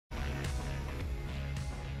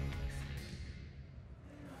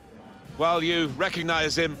Well, you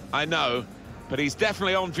recognise him, I know, but he's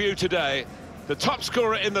definitely on view today. The top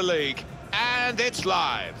scorer in the league, and it's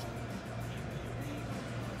live.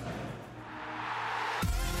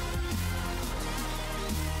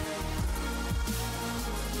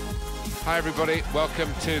 Hi everybody,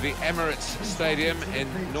 welcome to the Emirates Stadium in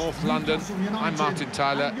North London. I'm Martin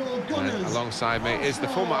Tyler, and alongside me is the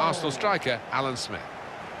former Arsenal striker, Alan Smith.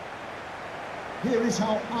 Here is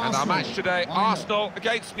how Arsenal, and our match today, Arsenal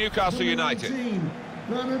against Newcastle United.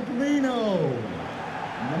 Number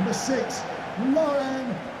 6,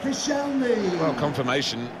 Lauren Koscielny. Well,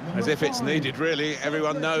 confirmation, as if it's needed, really.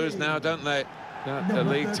 Everyone knows now, don't they, that the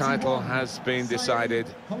league title has been decided.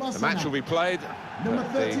 The match will be played,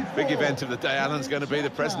 but the big event of the day, Alan's going to be the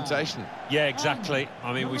presentation. Yeah, exactly.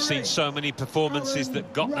 I mean, we've seen so many performances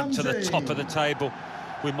that got them to the top of the table.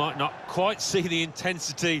 We might not quite see the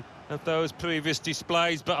intensity of those previous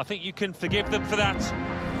displays, but I think you can forgive them for that.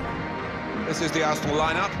 This is the Arsenal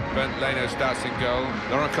lineup. Bernd Leno starts in goal.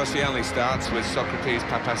 Laurent Koscielny starts with Socrates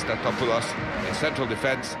Papastatopoulos in central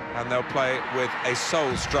defence, and they'll play with a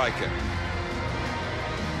sole striker.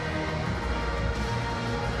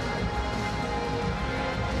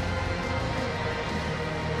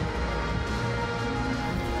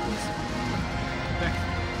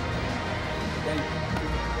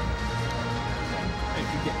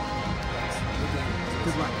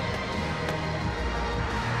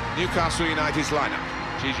 Newcastle United's lineup.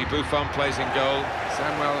 Gigi Buffon plays in goal.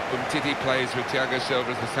 Samuel Umtiti plays with Thiago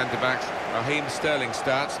Silva as the centre-backs. Raheem Sterling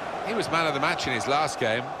starts. He was man of the match in his last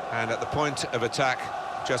game, and at the point of attack,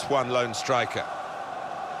 just one lone striker.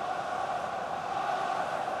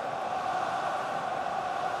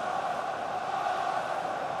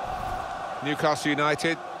 Newcastle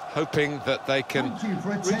United hoping that they can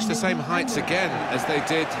reach the same heights again as they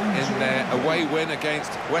did in their away win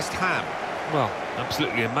against West Ham. Well,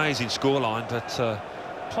 absolutely amazing scoreline, but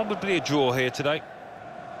probably a draw here today.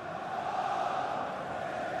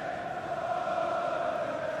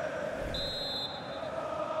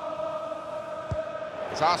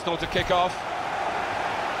 It's Arsenal to kick off.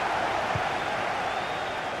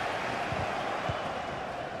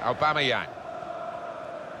 Aubameyang.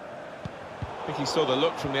 I think he saw the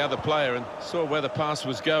look from the other player and saw where the pass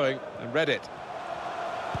was going and read it.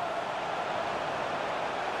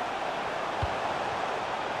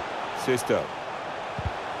 Sisto.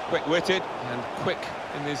 Quick-witted and quick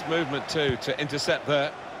in his movement too to intercept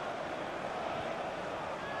there.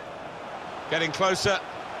 Getting closer,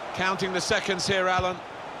 counting the seconds here, Alan.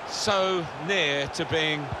 So near to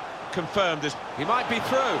being confirmed as he might be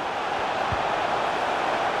through.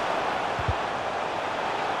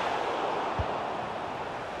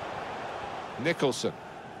 Nicholson.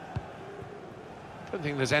 Don't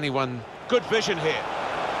think there's anyone. Good vision here.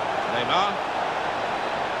 Neymar.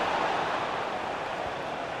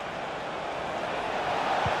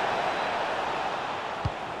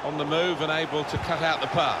 On the move and able to cut out the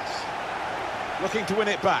pass. Looking to win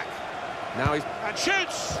it back. Now he's... and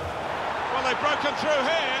shoots! Well, they've broken through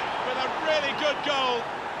here with a really good goal.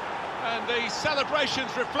 And the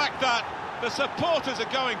celebrations reflect that. The supporters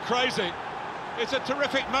are going crazy. It's a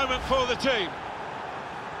terrific moment for the team.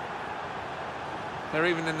 They're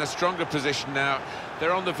even in a stronger position now.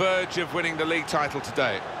 They're on the verge of winning the league title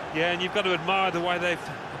today. Yeah, and you've got to admire the way they've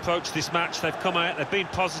approached this match. They've come out, they've been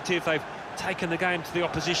positive, they've taken the game to the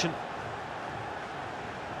opposition.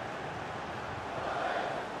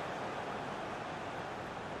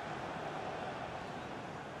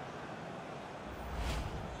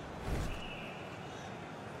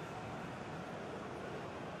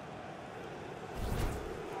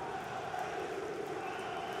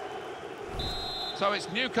 So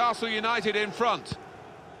it's Newcastle United in front.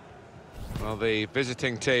 Well, the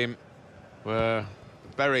visiting team were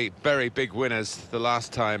very, very big winners the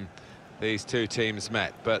last time these two teams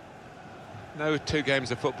met, but no two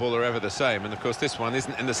games of football are ever the same, and of course this one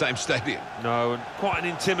isn't in the same stadium. No, and quite an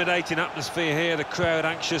intimidating atmosphere here, the crowd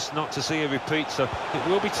anxious not to see a repeat, so it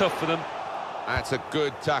will be tough for them. That's a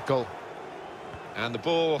good tackle, and the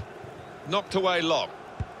ball knocked away long.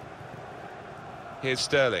 Here's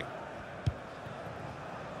Sterling.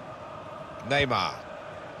 Neymar.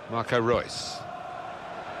 Marco Reus.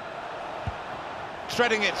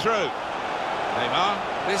 Threading it through.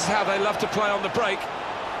 Neymar. This is how they love to play on the break.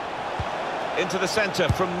 Into the centre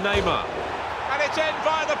from Neymar. And it's in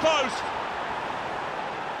via the post.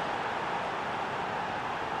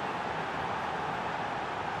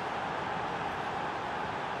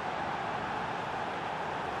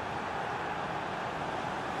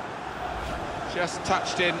 Just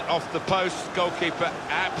touched in off the post. Goalkeeper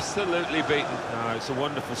absolutely beaten. No, it's a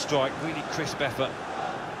wonderful strike, really crisp effort.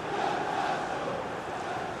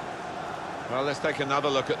 Well, let's take another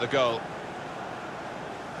look at the goal.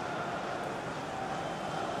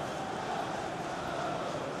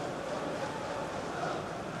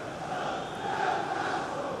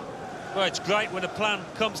 Well, it's great when a plan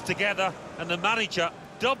comes together and the manager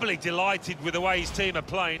doubly delighted with the way his team are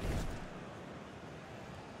playing.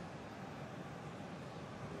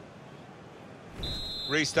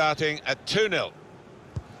 Restarting at 2-0.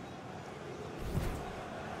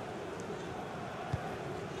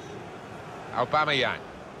 Aubameyang.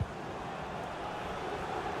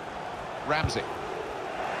 Ramsey.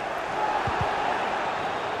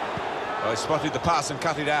 Oh, he spotted the pass and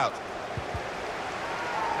cut it out.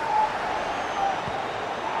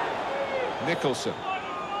 Nicholson.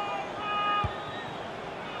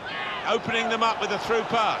 Opening them up with a through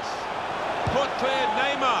pass. Put cleared,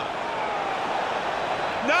 Neymar.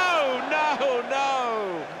 No, no,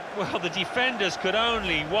 no! Well, the defenders could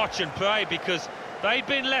only watch and pray because they'd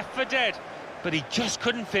been left for dead, but he just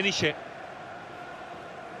couldn't finish it.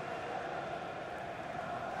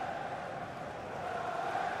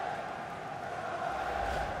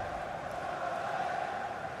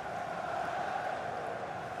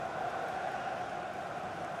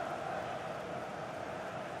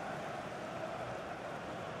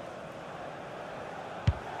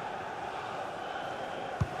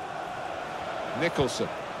 Nicholson.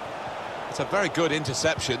 It's a very good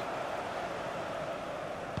interception.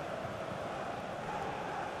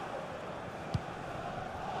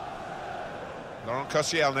 Laurent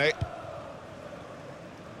Koscielny.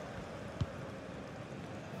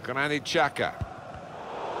 Granit Xhaka.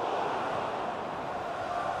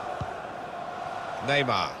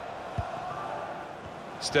 Neymar.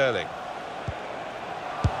 Sterling.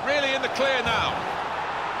 Really in the clear now.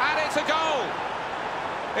 And it's a goal!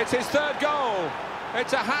 It's his third goal.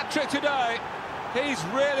 It's a hat-trick today. He's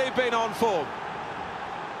really been on form.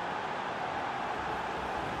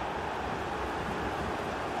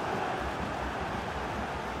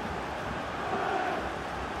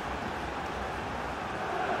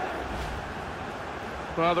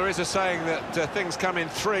 Well, there is a saying that things come in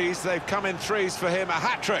threes. They've come in threes for him, a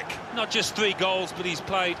hat-trick. Not just 3 goals, but he's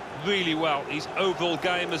played really well. His overall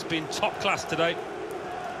game has been top class today.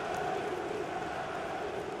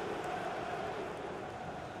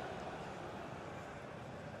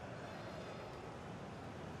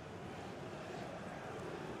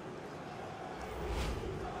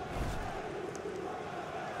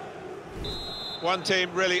 One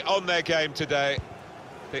team really on their game today,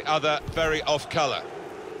 the other very off colour.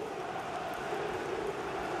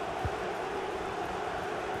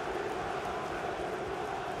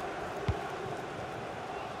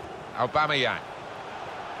 Aubameyang.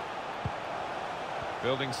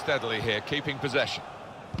 Building steadily here, keeping possession.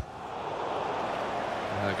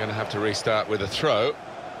 They're going to have to restart with a throw.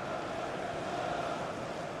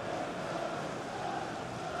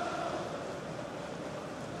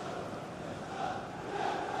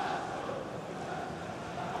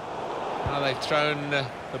 Well, they've thrown the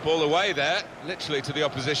ball away there, literally to the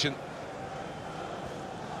opposition.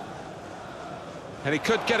 And he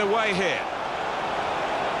could get away here.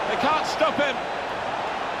 They can't stop him.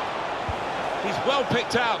 He's well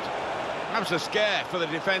picked out. That was a scare for the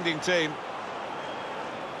defending team.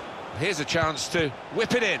 Here's a chance to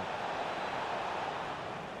whip it in.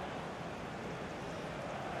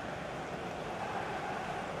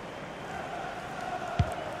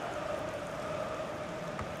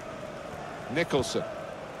 Nicholson.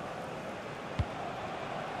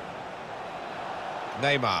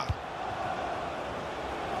 Neymar.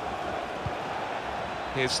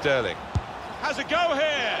 Here's Sterling. Has a go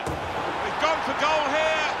here. We've gone for goal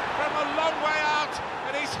here from a long way out,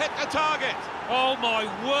 and he's hit the target. Oh my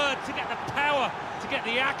word, to get the power, to get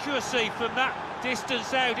the accuracy from that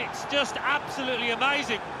distance out, it's just absolutely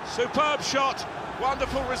amazing. Superb shot,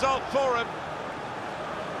 wonderful result for him.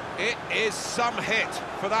 It is some hit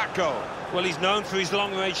for that goal. Well, he's known for his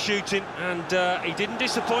long-range shooting, and he didn't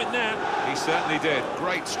disappoint there. He certainly did.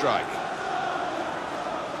 Great strike.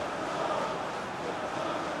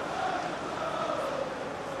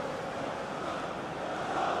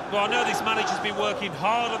 Well, I know this manager's been working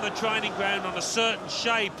hard on the training ground on a certain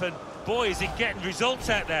shape, and boy, is he getting results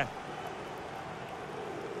out there.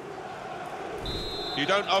 You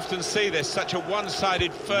don't often see this, such a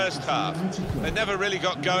one-sided first half. They never really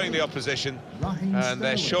got going, the opposition, and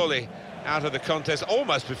they're surely out of the contest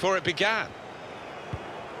almost before it began.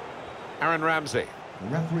 Aaron Ramsey. The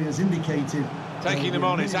referee has indicated... Taking them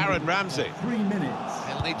on is Aaron Ramsey. 3 minutes.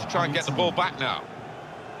 He'll need to try and get the ball back now.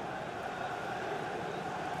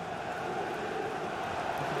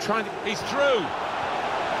 He's through.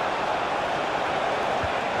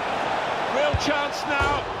 Real Real chance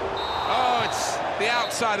now. Oh, it's the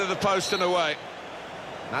outside of the post and away.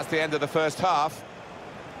 That's the end of the first half.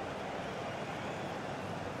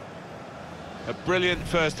 A brilliant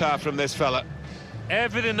first half from this fella.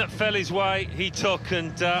 Everything that fell his way, he took,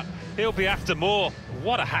 and he'll be after more.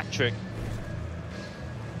 What a hat-trick.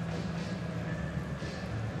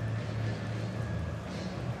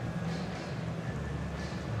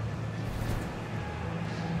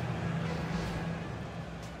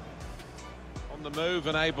 On the move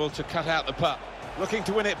and able to cut out the puck. Looking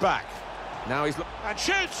to win it back. Now he's... and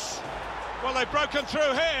shoots! Well, they've broken through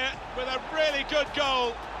here with a really good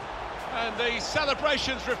goal. And the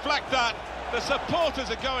celebrations reflect that. The supporters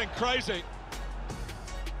are going crazy.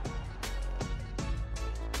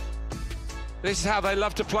 This is how they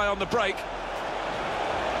love to play on the break.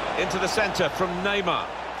 Into the centre from Neymar.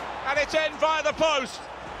 And it's in via the post.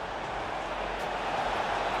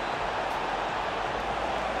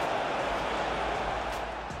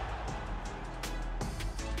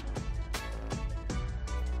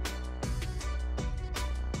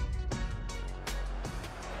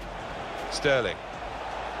 Sterling.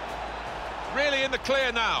 Really in the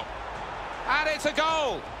clear now. And it's a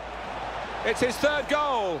goal. It's his third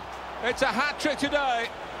goal. It's a hat-trick today.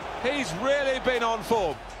 He's really been on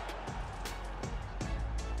form.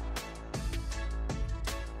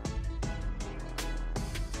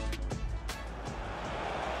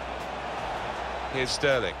 Here's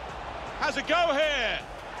Sterling. Has a go here.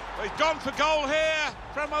 He's gone for goal here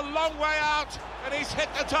from a long way out, and he's hit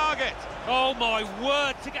the target. Oh my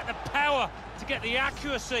word, to get the power, to get the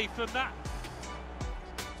accuracy from that.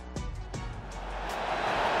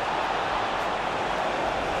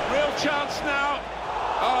 Real chance now.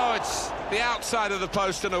 Oh, it's the outside of the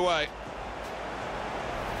post and away.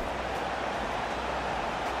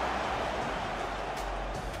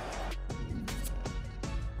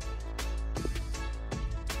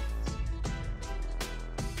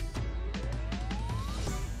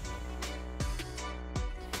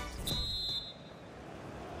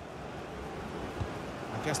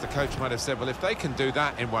 I guess the coach might have said, well, if they can do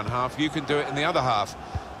that in one half, you can do it in the other half.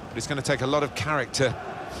 But it's going to take a lot of character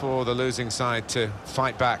for the losing side to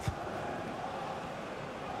fight back.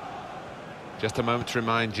 Just a moment to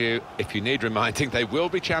remind you, if you need reminding, they will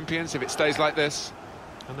be champions if it stays like this.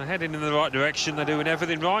 And they're heading in the right direction, they're doing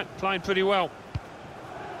everything right, playing pretty well.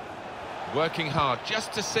 Working hard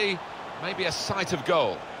just to see maybe a sight of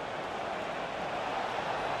goal.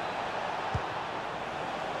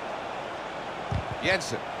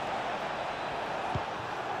 Jensen.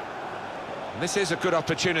 And this is a good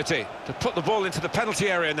opportunity to put the ball into the penalty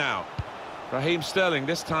area now. Raheem Sterling,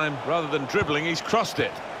 this time, rather than dribbling, he's crossed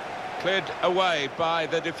it. Cleared away by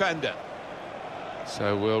the defender.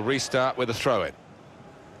 So we'll restart with a throw-in.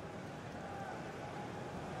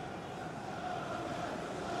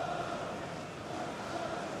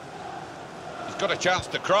 He's got a chance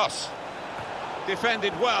to cross.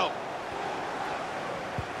 Defended well.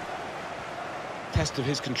 Test of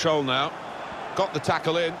his control now. Got the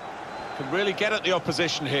tackle in. Can really get at the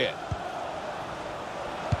opposition here.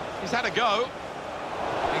 He's had a go.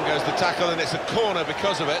 In goes the tackle, and it's a corner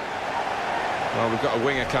because of it. Well, we've got a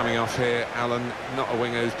winger coming off here, Alan. Not a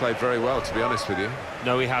winger who's played very well, to be honest with you.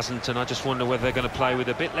 No, he hasn't, and I just wonder whether they're going to play with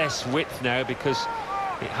a bit less width now, because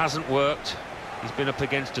it hasn't worked. He's been up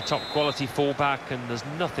against a top-quality fullback, and there's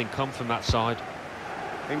nothing come from that side.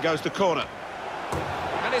 In goes the corner.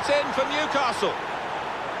 And it's in for Newcastle.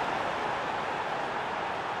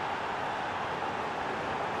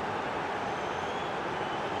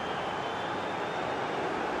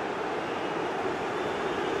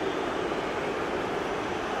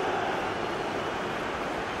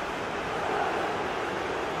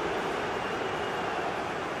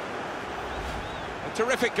 A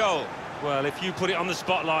terrific goal. Well, if you put it on the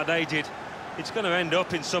spot like they did, it's going to end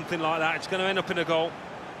up in something like that. It's going to end up in a goal.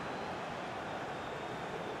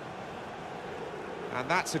 And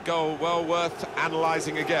that's a goal well worth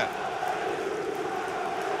analysing again.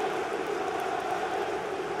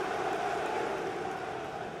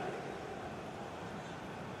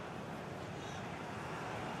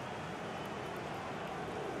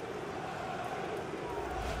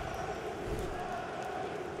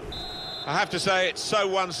 I have to say it's so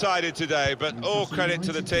one-sided today, but all credit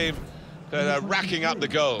to the team that are racking up the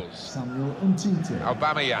goals.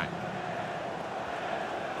 Aubameyang.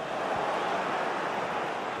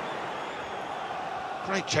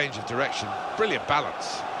 Great change of direction, brilliant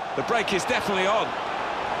balance. The break is definitely on.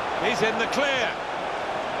 He's in the clear.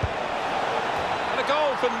 And a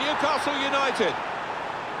goal from Newcastle United.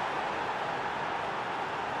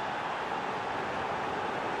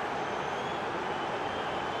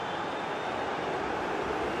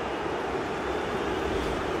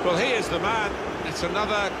 Here's the man. It's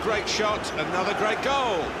another great shot, another great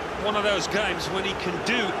goal. One of those games when he can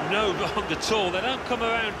do no wrong at all. They don't come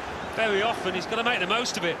around very often. He's got to make the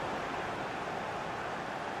most of it.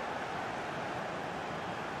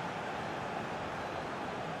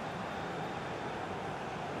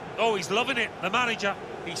 Oh, he's loving it, the manager.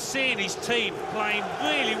 He's seeing his team playing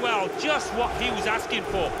really well, just what he was asking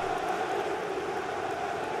for.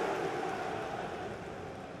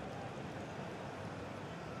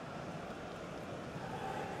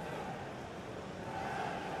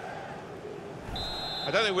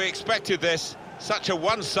 I don't think we expected this, such a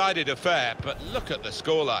one-sided affair, but look at the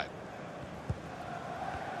scoreline.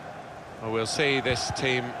 Well, we'll see this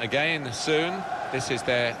team again soon. This is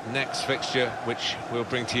their next fixture, which we'll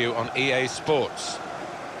bring to you on EA Sports.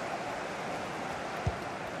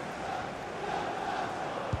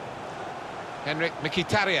 Henrik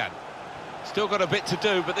Mkhitaryan. Still got a bit to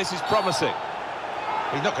do, but this is promising.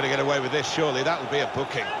 He's not going to get away with this, surely. That will be a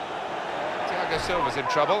booking. Thiago Silva's in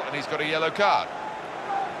trouble, and he's got a yellow card.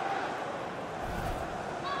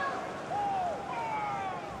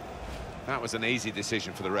 That was an easy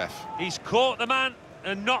decision for the ref. He's caught the man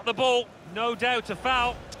and not the ball. No doubt a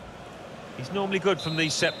foul. He's normally good from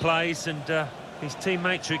these set plays, and his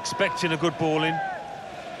teammates are expecting a good ball in.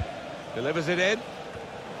 Delivers it in,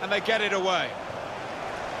 and they get it away.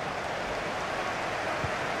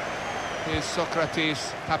 Here's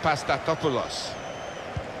Socrates Papastatopoulos.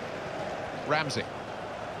 Ramsey.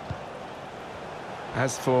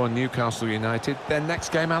 As for Newcastle United, their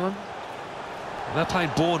next game, Alan? They're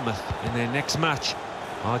playing Bournemouth in their next match.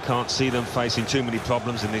 I can't see them facing too many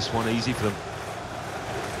problems in this one. Easy for them.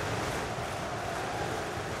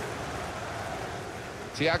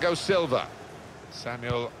 Thiago Silva.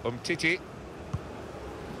 Samuel Umtiti.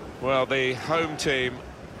 Well, the home team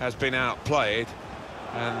has been outplayed,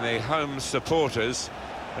 and the home supporters,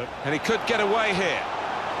 and he could get away here.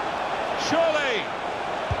 Surely!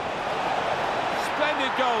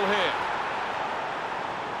 Splendid goal here.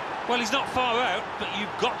 Well, he's not far out, but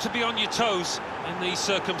you've got to be on your toes in these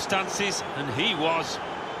circumstances, and he was.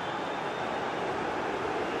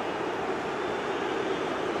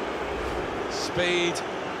 Speed,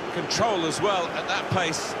 control as well at that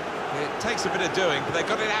pace. It takes a bit of doing, but they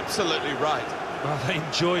got it absolutely right. Well, they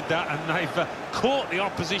enjoyed that, and they've caught the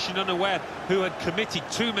opposition unaware, who had committed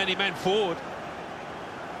too many men forward.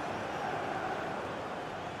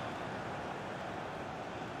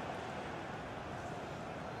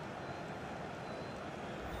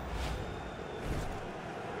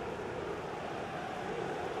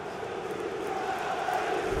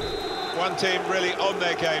 One team really on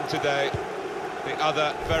their game today, the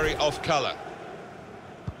other very off colour.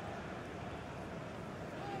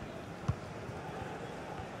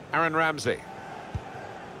 Aaron Ramsey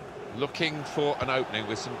looking for an opening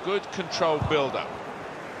with some good controlled build-up.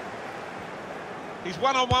 He's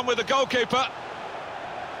one-on-one with the goalkeeper.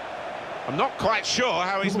 I'm not quite sure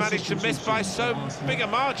how he's managed to miss by so big a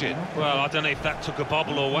margin. Well, I don't know if that took a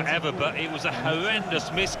bobble or whatever, but it was a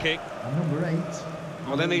horrendous miss kick. Number 8.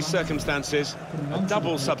 Well, in these circumstances, a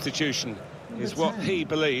double substitution is what he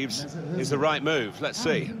believes is the right move. Let's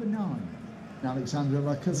see. Number 9, Alexandra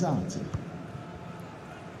Lacazette.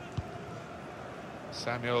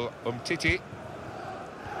 Samuel Umtiti.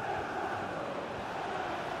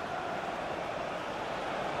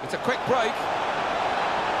 It's a quick break.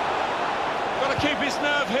 Got to keep his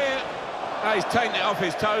nerve here. Oh, he's taken it off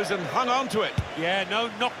his toes and hung on to it. Yeah, no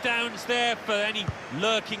knockdowns there for any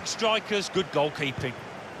lurking strikers. Good goalkeeping.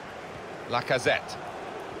 Lacazette.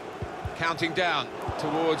 Counting down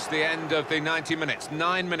towards the end of the 90 minutes.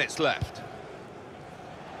 9 minutes left.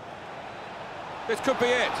 This could be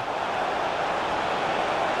it.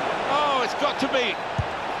 Oh, it's got to be.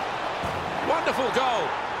 Wonderful goal.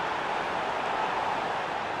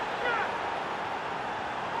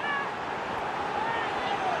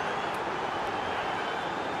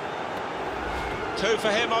 Two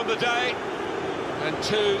for him on the day, and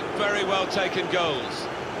two very well taken goals.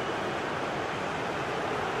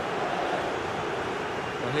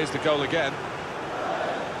 Well, here's the goal again.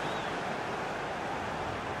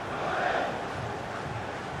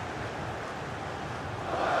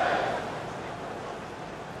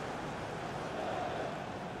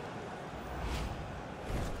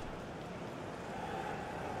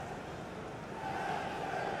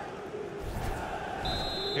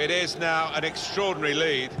 It is now an extraordinary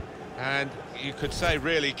lead, and you could say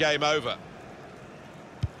really game over.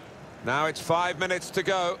 Now it's 5 minutes to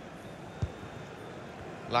go.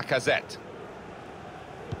 Lacazette.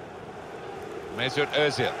 Mesut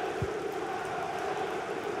Özil.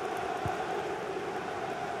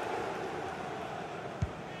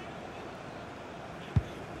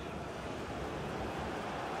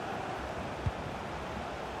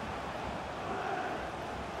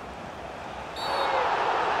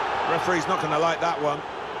 Referee's not going to like that one.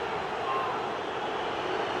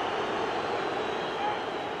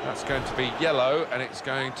 That's going to be yellow, and it's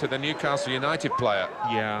going to the Newcastle United player.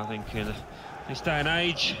 Yeah, I think in this day and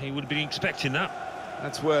age, he would have been expecting that.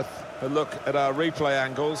 That's worth a look at our replay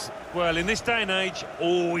angles. Well, in this day and age,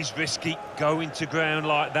 always risky going to ground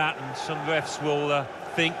like that, and some refs will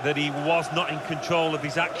think that he was not in control of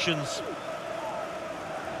his actions.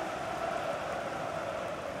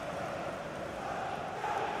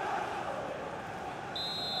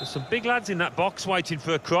 There's some big lads in that box waiting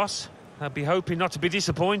for a cross. They'll be hoping not to be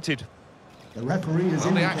disappointed. The referee is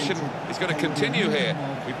the action is going to continue here.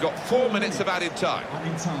 We've got 4 minutes of added time.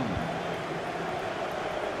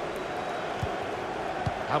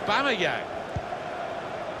 Aubameyang.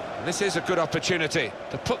 And this is a good opportunity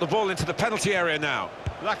to put the ball into the penalty area now.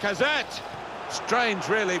 Lacazette. Strange,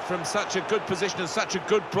 really, from such a good position and such a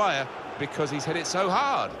good player, because he's hit it so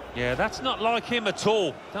hard. Yeah, that's not like him at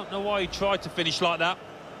all. Don't know why he tried to finish like that.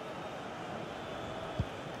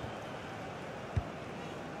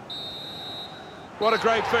 What a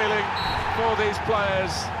great feeling for these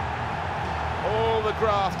players. All the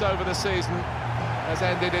graft over the season has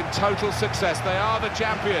ended in total success. They are the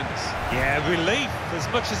champions. Yeah, relief as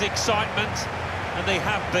much as excitement, and they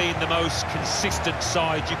have been the most consistent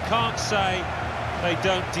side. You can't say they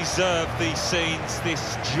don't deserve these scenes,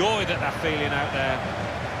 this joy that they're feeling out there.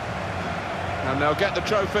 And they'll get the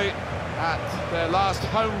trophy at their last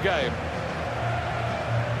home game.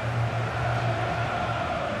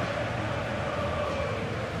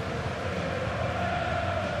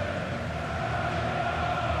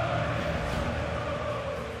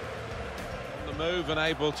 Move and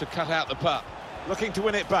able to cut out the puck, looking to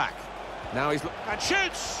win it back. Now he's and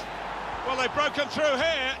shoots. Well, they've broken through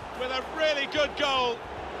here with a really good goal,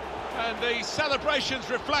 and the celebrations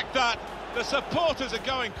reflect that. The supporters are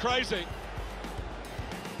going crazy.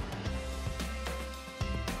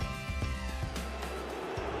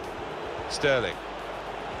 Sterling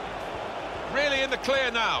really in the clear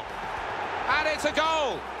now, and it's a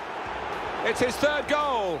goal. It's his third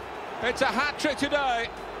goal. It's a hat-trick today.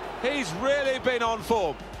 He's really been on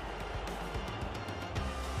form.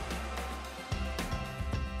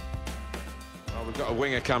 Well, we've got a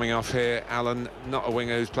winger coming off here, Alan, not a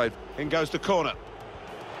winger who's played. In goes the corner.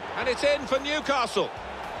 And it's in for Newcastle.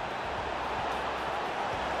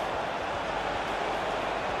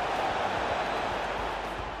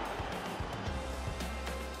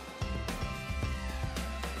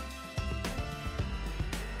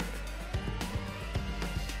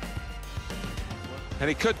 And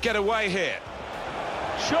he could get away here.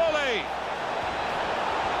 Surely!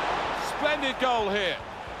 Splendid goal here.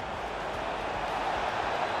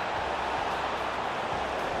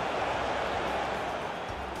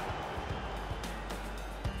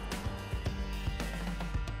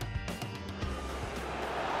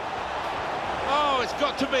 Oh, it's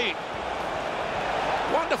got to be.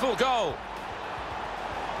 Wonderful goal.